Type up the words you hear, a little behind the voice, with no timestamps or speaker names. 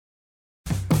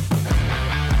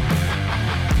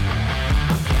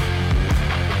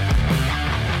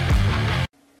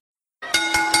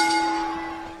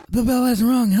The bell hasn't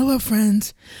rung. Hello,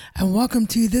 friends, and welcome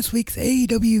to this week's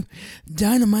AEW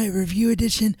Dynamite Review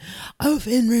edition of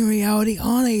In Ring Reality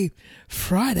on a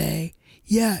Friday.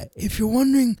 Yeah, if you're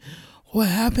wondering what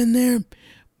happened there,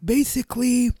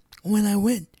 basically, when I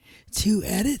went to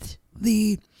edit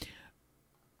the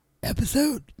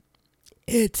episode,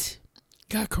 it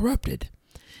got corrupted,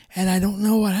 and I don't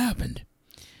know what happened.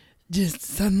 Just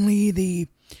suddenly the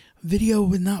video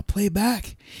would not play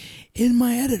back in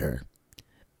my editor.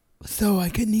 So I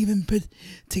couldn't even put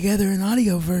together an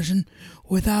audio version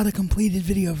without a completed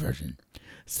video version.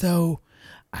 So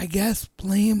I guess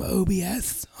blame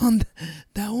OBS on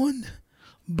that one.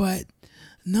 But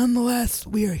nonetheless,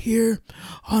 we are here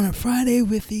on a Friday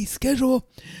with the schedule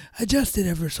adjusted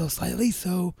ever so slightly.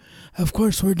 So, of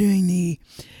course, we're doing the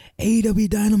AEW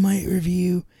Dynamite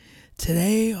review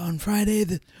today on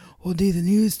Friday. We'll do the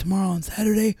news tomorrow on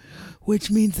Saturday, which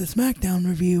means the SmackDown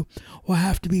review will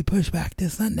have to be pushed back to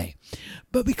Sunday.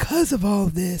 But because of all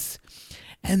of this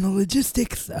and the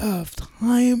logistics of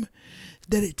time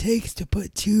that it takes to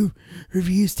put two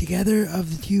reviews together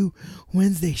of the two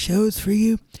Wednesday shows for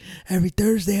you every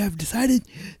Thursday, I've decided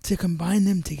to combine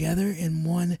them together in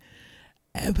one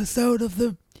episode of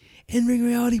the In Ring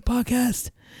Reality podcast.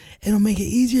 It'll make it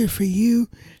easier for you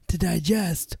to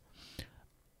digest,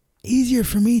 easier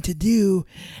for me to do,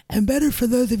 and better for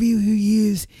those of you who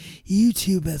use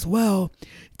YouTube as well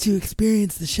to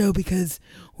experience the show, because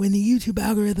when the YouTube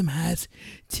algorithm has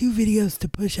two videos to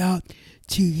push out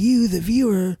to you, the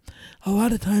viewer, a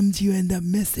lot of times you end up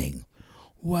missing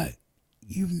what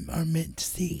you are meant to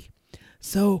see.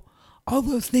 So all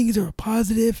those things are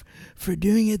positive for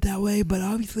doing it that way, but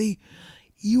obviously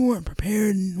you weren't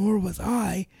prepared, nor was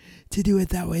I, to do it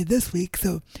that way this week.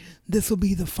 So this will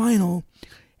be the final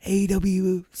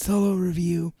AEW solo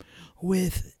review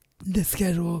with the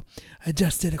schedule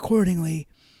adjusted accordingly.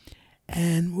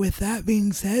 And with that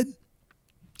being said,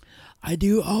 I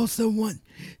do also want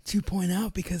to point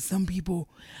out, because some people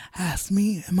ask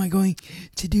me, am I going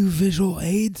to do visual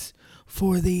aids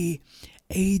for the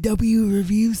AEW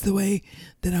reviews the way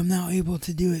that I'm now able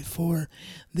to do it for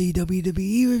the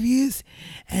WWE reviews?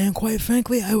 And quite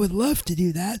frankly, I would love to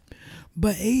do that,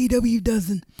 but AEW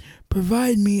doesn't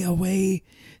provide me a way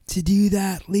to do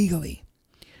that legally.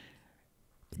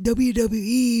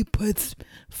 WWE puts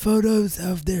photos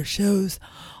of their shows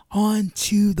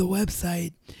onto the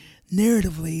website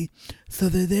narratively, so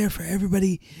they're there for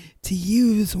everybody to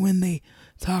use when they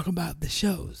talk about the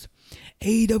shows.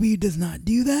 AEW does not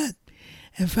do that.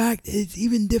 In fact, it's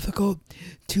even difficult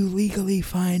to legally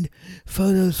find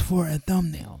photos for a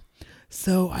thumbnail.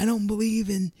 So I don't believe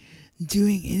in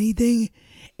doing anything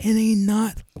in a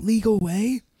not legal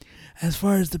way as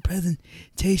far as the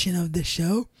presentation of the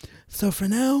show. So for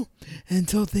now,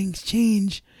 until things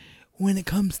change when it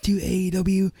comes to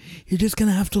AEW, you're just going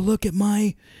to have to look at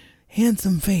my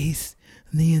handsome face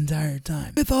the entire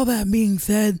time. With all that being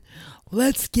said,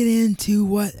 let's get into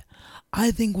what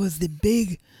I think was the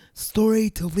big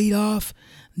story to lead off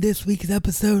this week's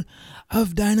episode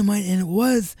of Dynamite, and it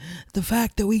was the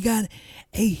fact that we got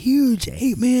a huge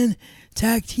 8-man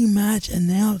tag team match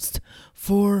announced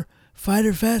for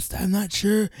Fyter Fest. I'm not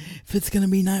sure if it's going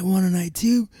to be night 1 or night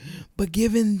 2, but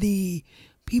given the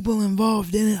people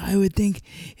involved in it, I would think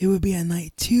it would be a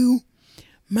night 2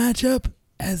 matchup,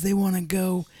 as they want to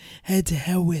go head to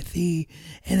head with the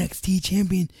NXT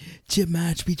Championship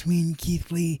match between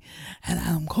Keith Lee and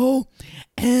Adam Cole.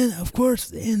 And of course,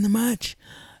 in the match,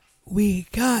 we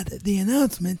got the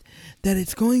announcement that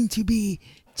it's going to be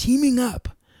teaming up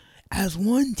as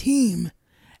one team,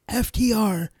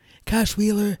 FTR, Cash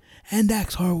Wheeler, and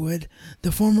Dax Harwood,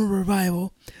 the former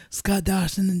Revival, Scott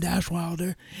Dawson and Dash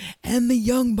Wilder, and the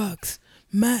Young Bucks,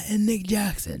 Matt and Nick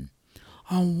Jackson,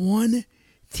 on one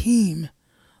team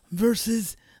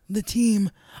versus the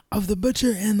team of the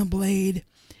Butcher and the Blade,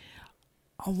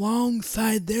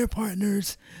 alongside their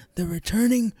partners, the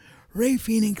returning Rey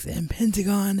Fenix and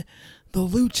Pentagon. The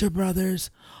Lucha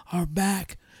Brothers are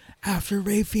back after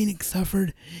Rey Fenix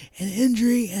suffered an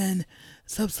injury, and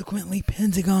subsequently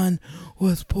Pentagon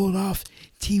was pulled off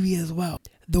TV as well.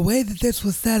 The way that this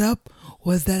was set up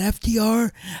was that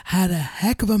FTR had a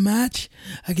heck of a match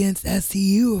against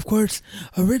SCU. Of course,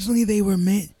 originally they were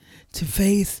meant to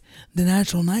face the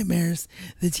Natural Nightmares,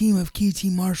 the team of QT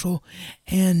Marshall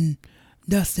and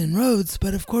Dustin Rhodes.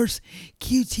 But of course,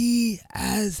 QT,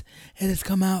 as it has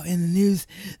come out in the news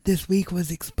this week, was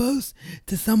exposed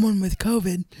to someone with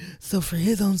COVID. So for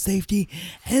his own safety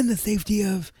and the safety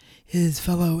of his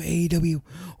fellow AEW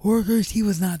workers, he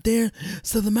was not there.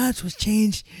 So the match was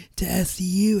changed to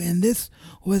SCU, and this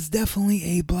was definitely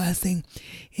a blessing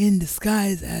in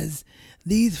disguise, as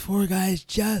these four guys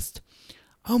just,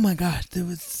 oh my gosh, there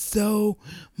was so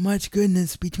much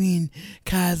goodness between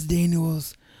Kaz,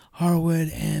 Daniels, Harwood,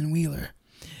 and Wheeler.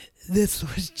 This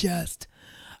was just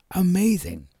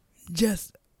amazing.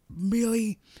 Just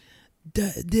really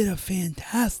did a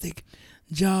fantastic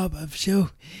job of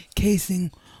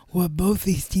showcasing what both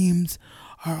these teams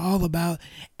are all about.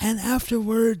 And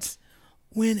afterwards,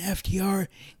 when FTR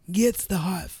gets the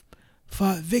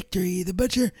hard-fought victory, the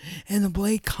Butcher and the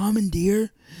Blade commandeer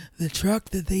the truck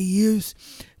that they use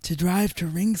to drive to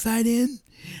ringside in,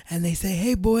 and they say,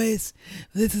 hey boys,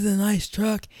 this is a nice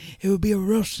truck. It would be a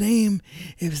real shame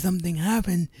if something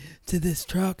happened to this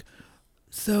truck,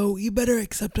 so you better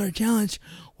accept our challenge.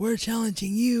 We're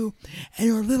challenging you and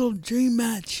your little dream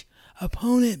match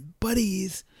opponent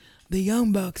buddies, the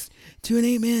Young Bucks, to an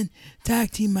 8-man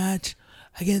tag team match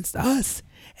against us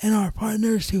and our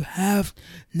partners who have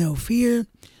no fear,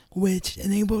 which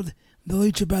enabled the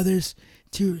Lucha Brothers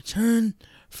to return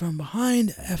from behind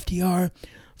FTR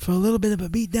for a little bit of a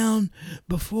beatdown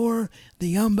before the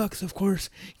Young Bucks, of course,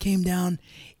 came down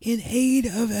in aid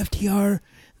of FTR,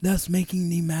 thus making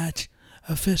the match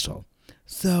official.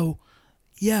 So,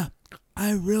 yeah,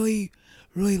 I really,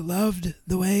 really loved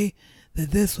the way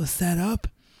that this was set up,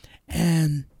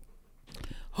 and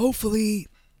hopefully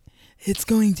it's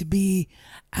going to be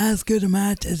as good a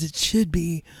match as it should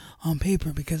be on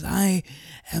paper, because I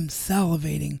am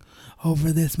salivating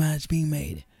over this match being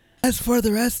made. As for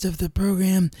the rest of the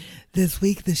program this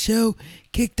week, the show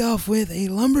kicked off with a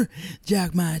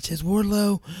lumberjack match as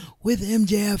Wardlow, with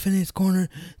MJF in his corner,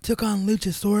 took on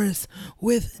Luchasaurus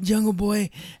with Jungle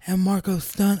Boy and Marco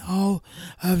Stunt, all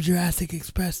of Jurassic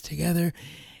Express, together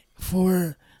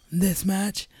for this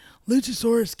match.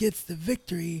 Luchasaurus gets the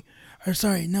victory,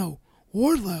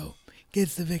 Wardlow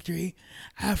gets the victory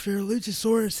after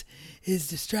Luchasaurus is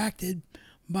distracted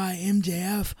by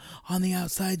MJF on the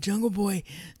outside. Jungle Boy,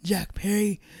 Jack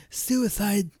Perry,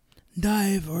 suicide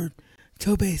dive or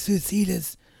tope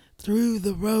suicidas through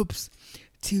the ropes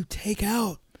to take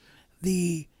out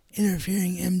the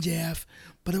interfering MJF,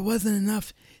 but it wasn't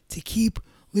enough to keep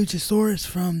Luchasaurus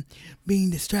from being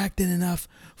distracted enough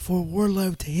for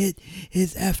Wardlow to hit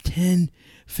his F10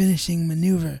 finishing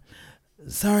maneuver.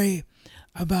 Sorry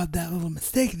about that little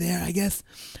mistake there. I guess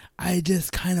I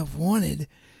just kind of wanted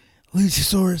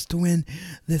Luchasaurus to win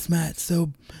this match,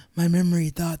 so my memory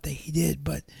thought that he did,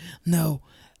 but no,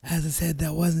 as I said,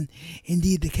 that wasn't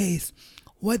indeed the case.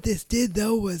 What this did,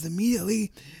 though, was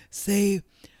immediately say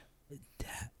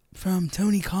from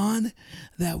Tony Khan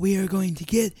that we are going to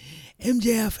get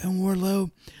MJF and Wardlow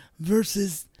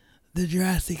versus the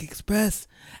Jurassic Express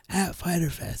at Fyter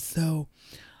Fest. So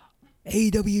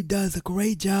AEW does a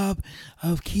great job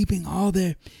of keeping all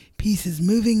their pieces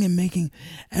moving and making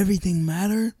everything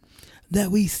matter that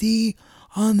we see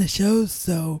on the shows,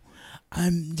 so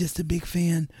I'm just a big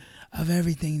fan of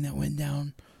everything that went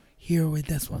down here with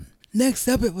this one. Next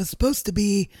up, it was supposed to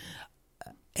be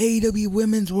AEW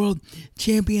Women's World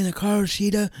Champion Hikaru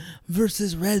Shida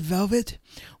versus Red Velvet,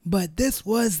 but this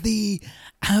was the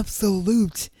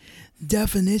absolute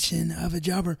definition of a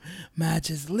jobber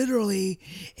match. As literally,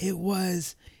 it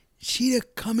was Shida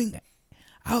coming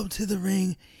out to the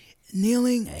ring,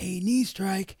 nailing a knee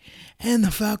strike and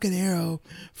the Falcon Arrow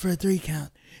for a 3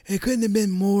 count. It couldn't have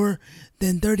been more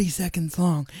than 30 seconds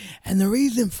long. And the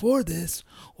reason for this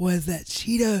was that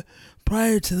Shida,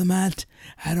 prior to the match,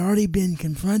 had already been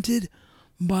confronted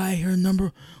by her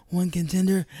number one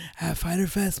contender at Fyter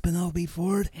Fest, Penelope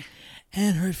Ford,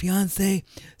 and her fiance,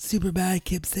 Superbad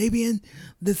Kip Sabian.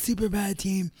 The Superbad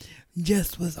team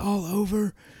just was all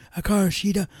over Hikaru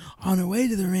Shida on her way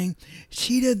to the ring.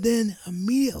 Shida then,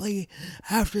 immediately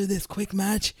after this quick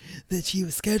match that she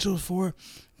was scheduled for,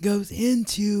 goes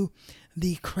into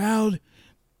the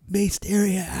crowd-based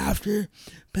area after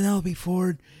Penelope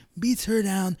Ford, beats her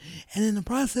down, and in the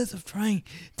process of trying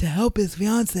to help his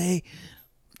fiance,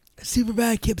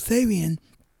 Superbad Kip Sabian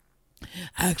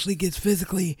actually gets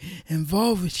physically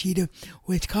involved with Shida,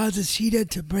 which causes Shida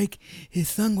to break his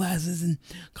sunglasses and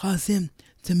cause him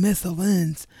to miss a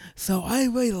lens. So I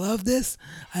really love this.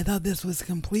 I thought this was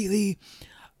completely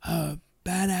a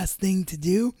badass thing to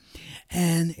do,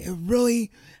 and it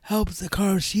really helps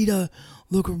Hikaru Shida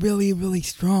look really, really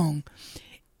strong,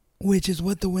 which is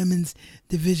what the women's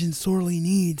division sorely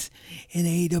needs in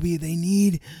AEW. They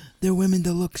need their women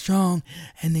to look strong,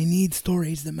 and they need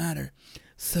stories that matter.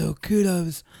 So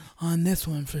kudos on this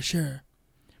one for sure.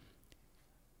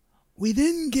 We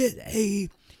then get a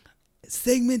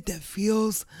segment that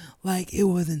feels like it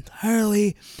was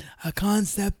entirely a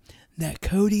concept that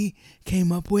Cody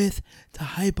came up with to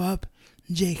hype up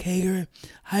Jake Hager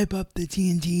hype up the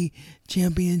TNT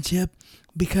Championship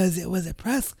because it was a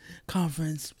press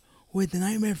conference with the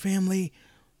Nightmare Family,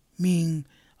 meaning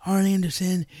Arn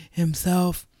Anderson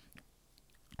himself,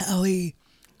 Ellie,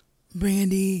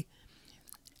 Brandy,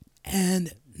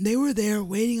 and they were there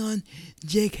waiting on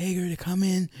Jake Hager to come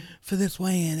in for this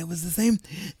weigh-in. It was the same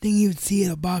thing you'd see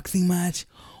at a boxing match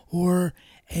or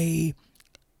a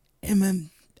MMA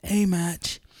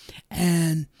match,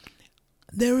 and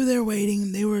they were there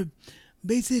waiting. They were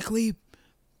basically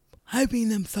hyping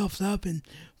themselves up and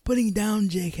putting down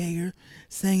Jake Hager,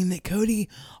 saying that Cody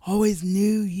always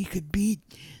knew he could beat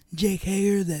Jake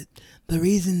Hager, that the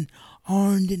reason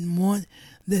Arn didn't want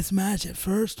this match at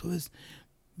first was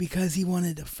because he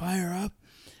wanted to fire up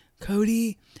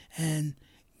Cody and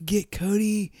get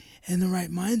Cody in the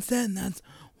right mindset, and that's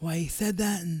why he said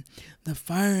that, and the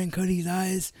fire in Cody's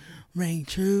eyes rang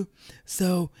true.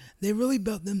 So they really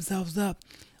built themselves up.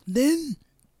 Then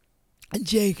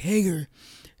Jake Hager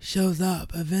shows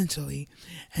up eventually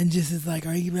and just is like,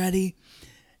 "Are you ready?"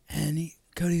 And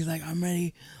Cody's like, "I'm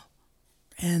ready."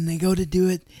 And they go to do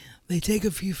it. They take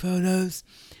a few photos,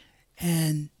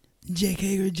 and Jake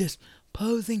Hager just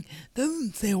posing,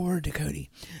 doesn't say a word to Cody,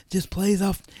 just plays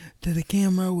off to the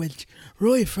camera, which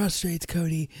really frustrates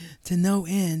Cody to no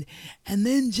end. And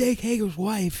then Jake Hager's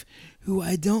wife, who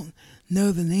I don't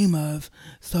know the name of,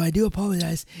 so I do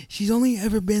apologize, she's only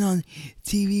ever been on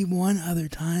TV one other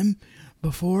time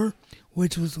before,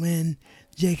 which was when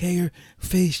Jake Hager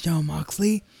faced Jon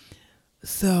Moxley.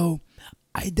 So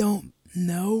I don't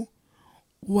know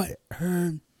what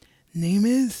her name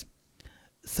is,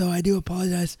 so I do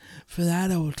apologize for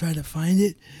that. I will try to find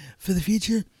it for the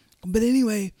future. But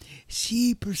anyway,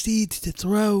 she proceeds to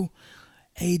throw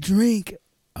a drink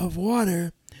of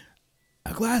water,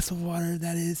 a glass of water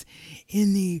that is,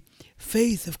 in the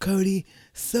face of Cody,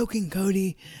 soaking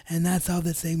Cody, and that's how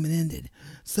the segment ended.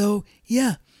 So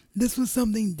yeah, this was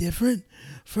something different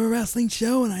for a wrestling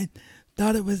show, and I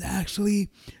thought it was actually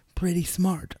pretty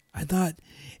smart. I thought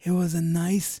it was a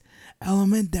nice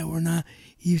element that we're not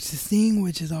used to seeing,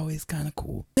 which is always kind of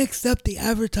cool. Next up, the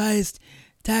advertised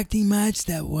tag team match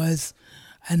that was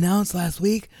announced last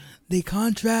week. The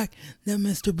contract that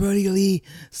Mr. Brody Lee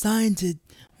signed to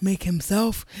make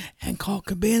himself and Colt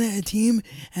Cabana a team,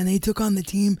 and they took on the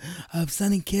team of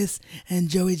Sonny Kiss and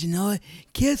Joey Janela.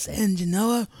 Kiss and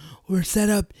Janela were set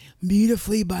up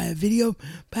beautifully by a video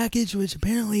package, which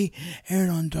apparently aired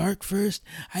on Dark first.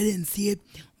 I didn't see it,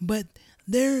 but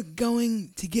they're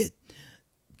going to get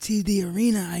to the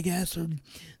arena, I guess, or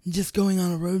just going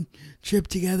on a road trip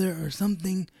together or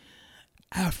something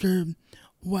after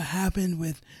what happened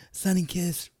with Sonny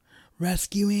Kiss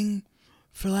rescuing,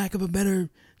 for lack of a better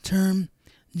term,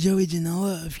 Joey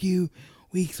Janela a few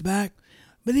weeks back.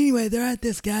 But anyway, they're at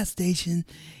this gas station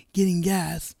getting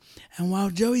gas, and while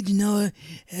Joey Janela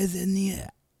is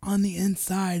on the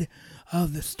inside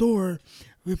of the store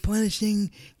replenishing,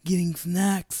 getting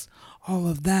snacks, all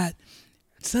of that,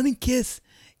 Sonny Kiss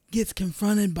gets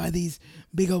confronted by these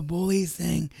big old bullies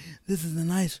saying, "This is a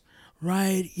nice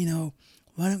ride,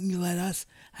 why don't you let us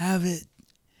have it?"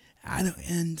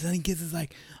 And Sonny Kiss is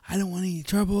like, "I don't want any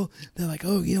trouble." They're like,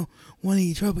 "Oh, you don't want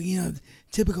any trouble,"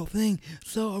 typical thing.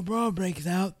 So a brawl breaks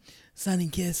out. Sonny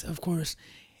Kiss, of course,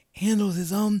 handles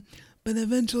his own, but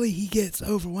eventually he gets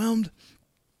overwhelmed,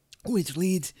 which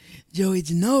leads Joey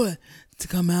Janela to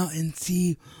come out and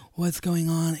see what's going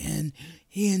on, and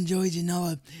he and Joey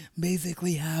Janela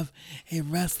basically have a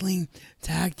wrestling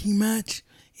tag team match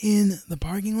in the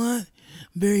parking lot.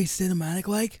 Very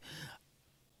cinematic-like.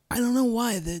 I don't know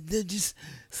why. There's just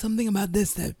something about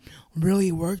this that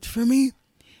really worked for me.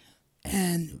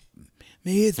 And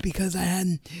maybe it's because I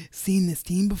hadn't seen this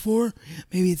team before.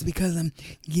 Maybe it's because I'm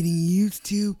getting used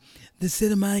to the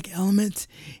cinematic elements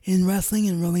in wrestling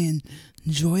and really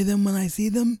enjoy them when I see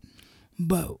them.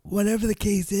 But whatever the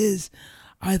case is,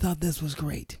 I thought this was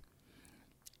great.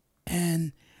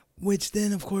 And which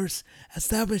then, of course,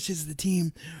 establishes the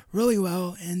team really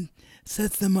well and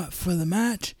sets them up for the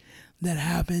match that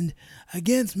happened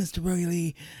against Mr. Brody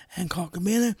Lee and Colt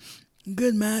Cabana.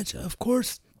 Good match, of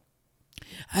course,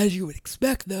 as you would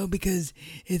expect, though, because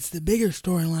it's the bigger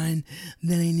storyline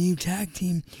than a new tag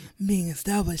team being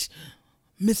established.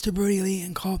 Mr. Brody Lee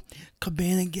and Colt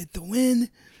Cabana get the win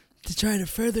to try to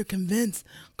further convince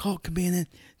Colt Cabana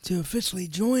to officially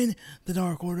join the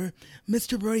Dark Order.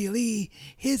 Mr. Brody Lee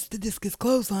hits the discus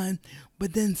clothesline,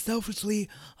 but then selfishly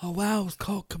allows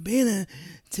Colt Cabana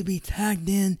to be tagged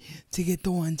in to get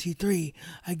the 1, 2, 3.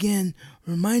 Again,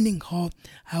 reminding Colt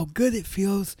how good it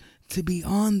feels to be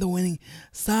on the winning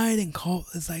side, and Colt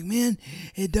is like, man,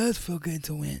 it does feel good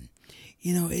to win.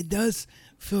 It does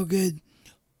feel good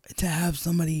to have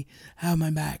somebody have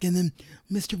my back. And then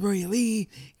Mr. Brody Lee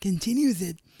continues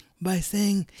it by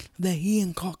saying that he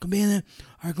and Colt Cabana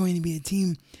are going to be a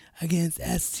team against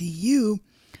SCU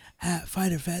at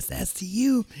Fyter Fest.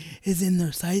 SCU is in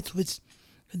their sights, which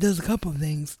does a couple of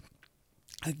things.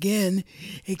 Again,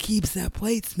 it keeps that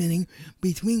plate spinning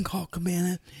between Colt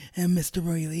Cabana and Mr.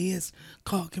 Brody Lee as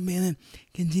Colt Cabana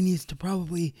continues to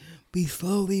probably be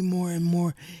slowly more and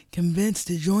more convinced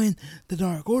to join the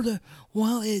Dark Order,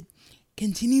 while it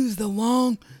continues the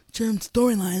long-term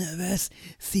storyline of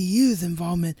SCU's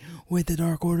involvement with the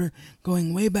Dark Order,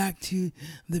 going way back to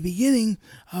the beginning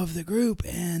of the group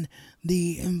and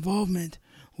the involvement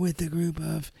with the group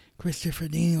of Christopher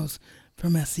Daniels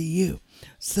from SCU.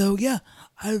 So yeah,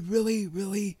 I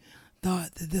really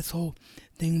thought that this whole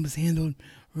thing was handled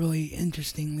really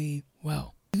interestingly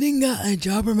well. We then got a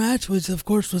jobber match, which of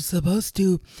course was supposed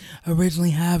to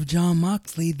originally have Jon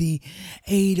Moxley, the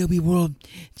AEW World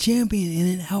Champion, in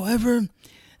it. However,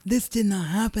 this did not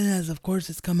happen, as of course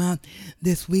it's come out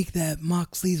this week that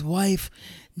Moxley's wife,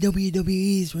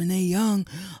 WWE's Renee Young,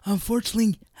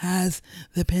 unfortunately has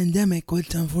the pandemic,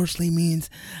 which unfortunately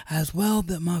means as well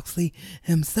that Moxley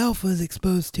himself was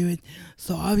exposed to it.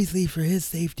 So obviously for his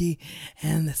safety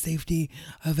and the safety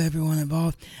of everyone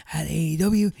involved at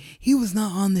AEW, he was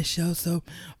not on this show. So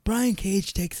Brian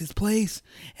Cage takes his place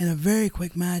in a very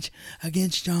quick match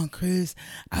against John Cruz.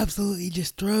 Absolutely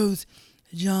just throws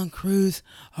John Cruz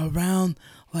around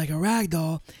like a rag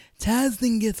doll. Taz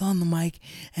then gets on the mic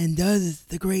and does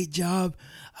the great job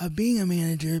of being a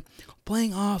manager,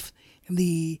 playing off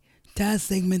the Taz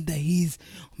segment that he's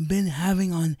been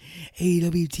having on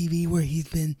AEW TV, where he's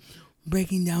been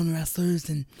breaking down wrestlers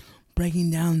and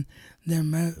breaking down their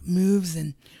moves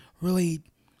and really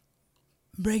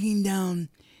breaking down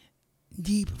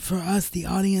deep for us, the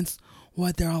audience,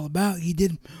 what they're all about. He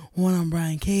did one on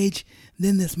Brian Cage.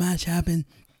 Then this match happened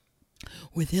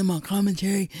with him on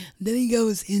commentary. Then he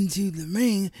goes into the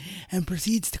ring and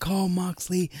proceeds to call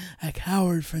Moxley a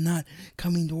coward for not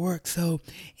coming to work. So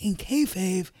in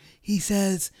kayfabe, he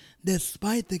says,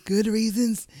 despite the good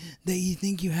reasons that you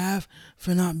think you have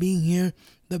for not being here,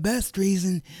 the best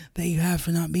reason that you have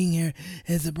for not being here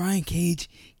is that Brian Cage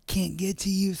can't get to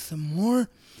you some more,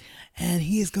 and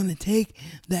he is going to take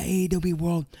the AEW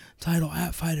World title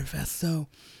at Fyter Fest. So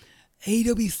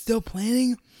AEW is still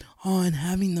planning on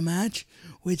having the match,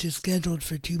 which is scheduled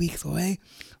for 2 weeks away.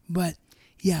 But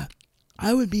yeah,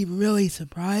 I would be really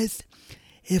surprised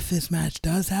if this match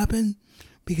does happen,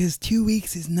 because 2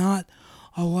 weeks is not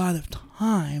a lot of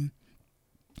time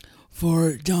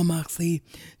for Jon Moxley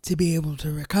to be able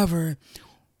to recover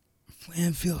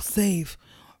and feel safe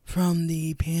from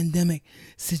the pandemic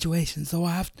situation. So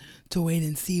I'll have to wait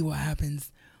and see what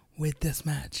happens with this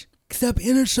match. Except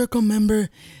Inner Circle member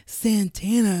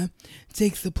Santana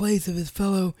takes the place of his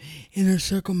fellow Inner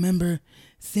Circle member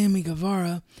Sammy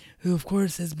Guevara, who of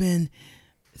course has been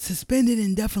suspended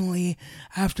indefinitely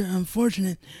after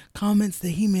unfortunate comments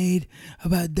that he made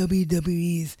about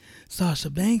WWE's Sasha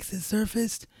Banks has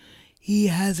surfaced. He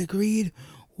has agreed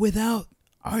without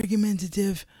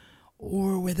argumentative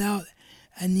or without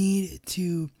a need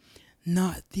to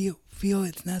not feel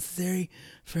it's necessary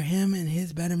for him and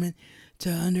his betterment to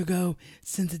undergo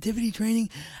sensitivity training.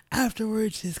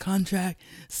 Afterwards, his contract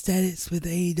status with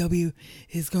AEW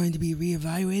is going to be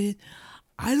reevaluated.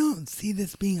 I don't see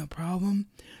this being a problem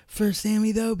for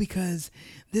Sammy, though, because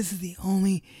this is the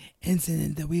only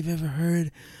incident that we've ever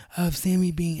heard of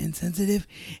Sammy being insensitive.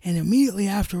 And immediately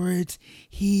afterwards,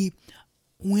 he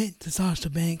went to Sasha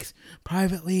Banks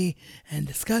privately and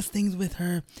discussed things with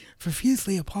her,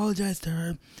 profusely apologized to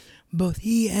her. Both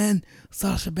he and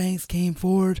Sasha Banks came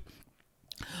forward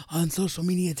on social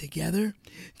media together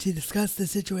to discuss the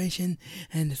situation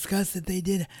and discuss that they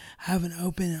did have an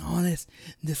open and honest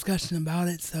discussion about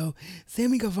it. So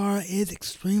Sammy Guevara is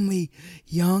extremely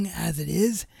young as it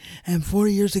is, and 4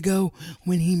 years ago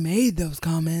when he made those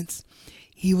comments,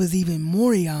 he was even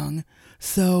more young.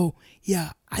 So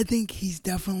yeah, I think he's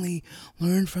definitely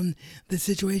learned from the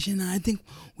situation. I think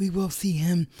we will see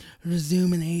him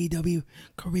resume an AEW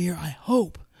career, I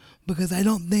hope, because I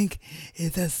don't think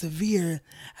it's as severe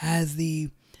as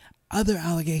the other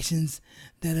allegations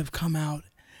that have come out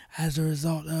as a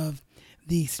result of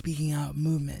the speaking out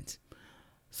movement.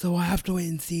 So I'll have to wait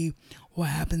and see what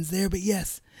happens there. But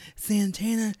yes,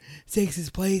 Santana takes his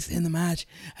place in the match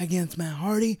against Matt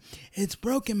Hardy. It's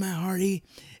broken Matt Hardy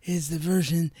is the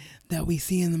version that we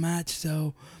see in the match.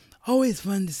 So always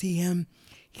fun to see him.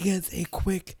 He gets a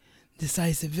quick,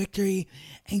 decisive victory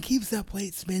and keeps that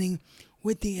plate spinning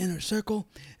with the Inner Circle.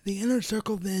 The Inner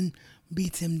Circle then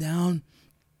beats him down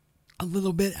a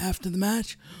little bit after the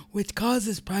match, which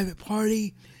causes Private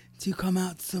Party to come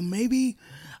out. So maybe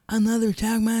another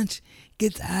tag match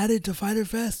gets added to Fyter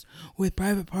Fest with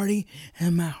Private Party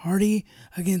and Matt Hardy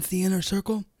against the Inner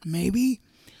Circle. Maybe.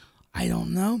 I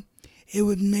don't know. It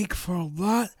would make for a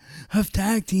lot of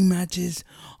tag team matches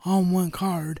on one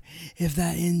card if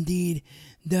that indeed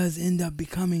does end up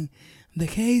becoming the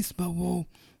case, but we'll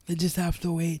just have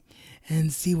to wait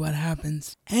and see what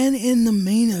happens. And in the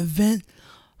main event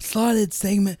slotted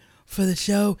segment for the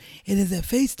show, it is a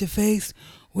face-to-face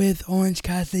with Orange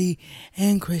Cassidy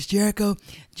and Chris Jericho.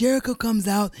 Jericho comes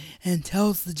out and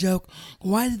tells the joke,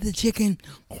 why did the chicken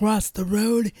cross the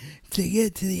road to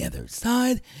get to the other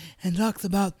side? And talks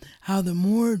about how the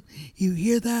more you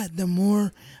hear that, the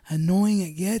more annoying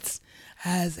it gets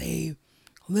as a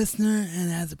listener and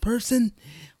as a person.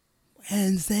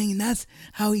 And saying that's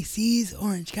how he sees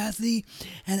Orange Cassidy.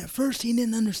 And at first he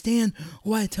didn't understand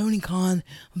why Tony Khan,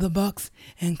 the Bucks,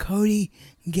 and Cody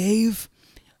gave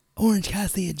Orange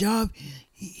Cassidy a job.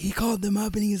 He called them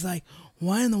up and he was like,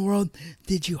 why in the world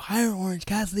did you hire Orange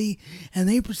Cassidy? And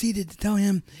they proceeded to tell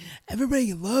him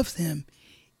everybody loves him.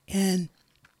 And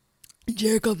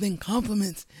Jericho then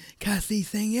compliments Cassidy,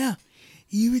 saying, yeah,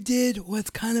 you did what's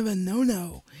kind of a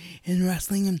no-no in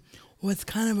wrestling and what's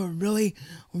kind of a really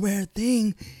rare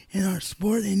thing in our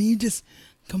sport, and you just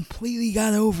completely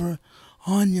got over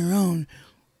on your own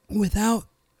without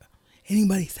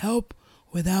anybody's help,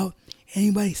 without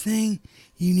anybody saying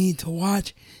you need to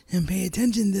watch and pay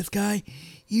attention to this guy.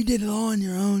 You did it all on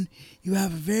your own. You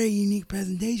have a very unique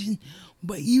presentation,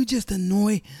 but you just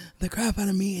annoy the crap out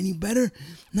of me, and you better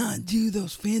not do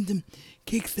those phantom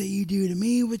kicks that you do to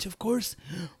me, which of course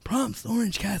prompts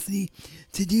Orange Cassidy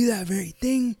to do that very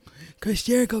thing. Chris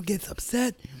Jericho gets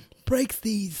upset, breaks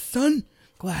the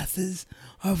sunglasses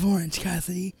of Orange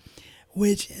Cassidy,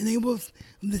 which enables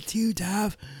the two to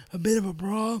have a bit of a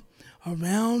brawl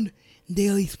around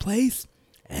Daly's place,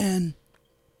 and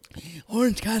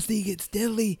Orange Cassidy gets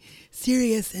deadly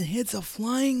serious and hits a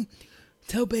flying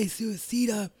tope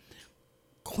suicida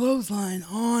clothesline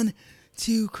on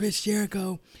to Chris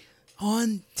Jericho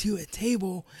onto a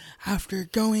table after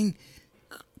going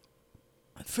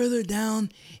further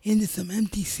down into some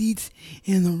empty seats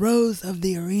in the rows of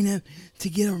the arena to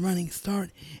get a running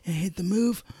start and hit the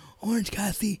move. Orange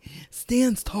Cassidy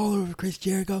stands tall over Chris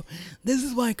Jericho. This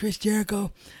is why Chris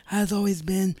Jericho has always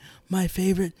been my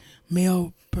favorite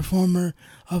male performer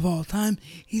of all time.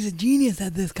 He's a genius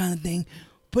at this kind of thing,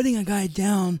 putting a guy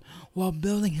down while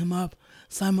building him up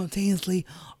simultaneously,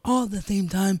 all at the same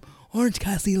time. Orange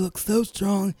Cassidy looks so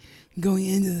strong going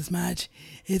into this match.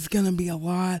 It's going to be a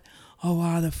lot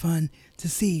of fun to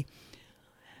see.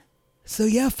 So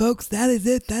yeah, folks, that is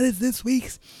it. That is this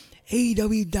week's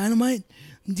AEW Dynamite.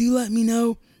 Do let me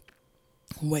know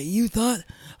what you thought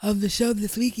of the show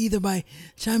this week, either by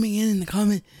chiming in the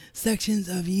comment sections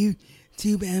of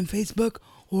YouTube and Facebook,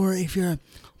 or if you're a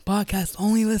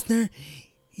podcast-only listener,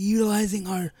 utilizing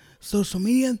our social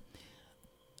media,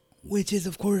 which is,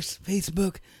 of course,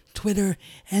 Facebook, Twitter,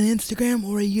 and Instagram,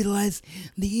 or utilize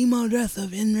the email address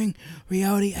of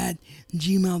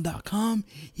inringreality@gmail.com.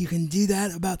 You can do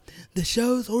that about the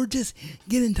shows, or just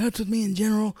get in touch with me in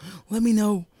general. Let me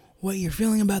know what you're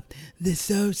feeling about this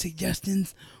show,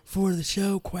 suggestions for the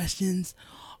show, questions.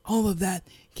 All of that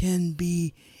can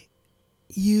be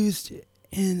used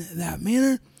in that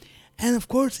manner. And of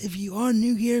course, if you are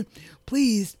new here,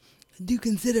 please do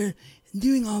consider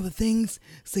doing all the things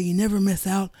so you never miss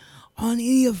out on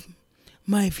any of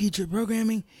my future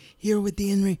programming here with the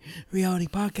In Ring Reality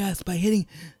Podcast by hitting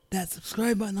that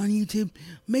subscribe button on YouTube,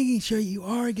 making sure you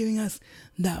are giving us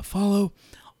that follow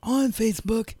on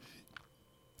Facebook,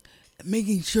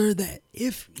 making sure that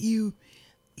if you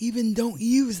even don't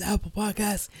use Apple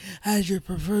Podcasts as your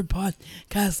preferred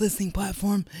podcast listening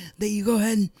platform, that you go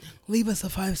ahead and leave us a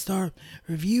 5-star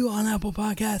review on Apple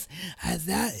Podcasts, as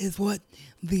that is what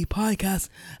the podcast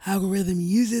algorithm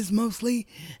uses mostly,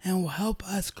 and will help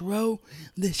us grow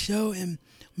this show and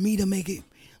me to make it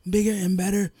bigger and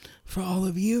better for all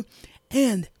of you.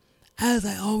 And as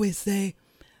I always say,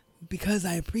 because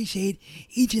I appreciate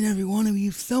each and every one of you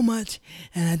so much,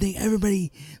 and I think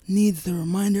everybody needs the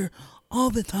reminder all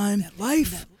the time that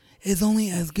life is only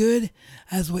as good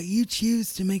as what you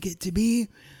choose to make it to be.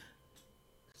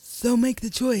 So make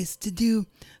the choice to do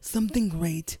something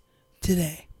great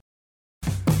today.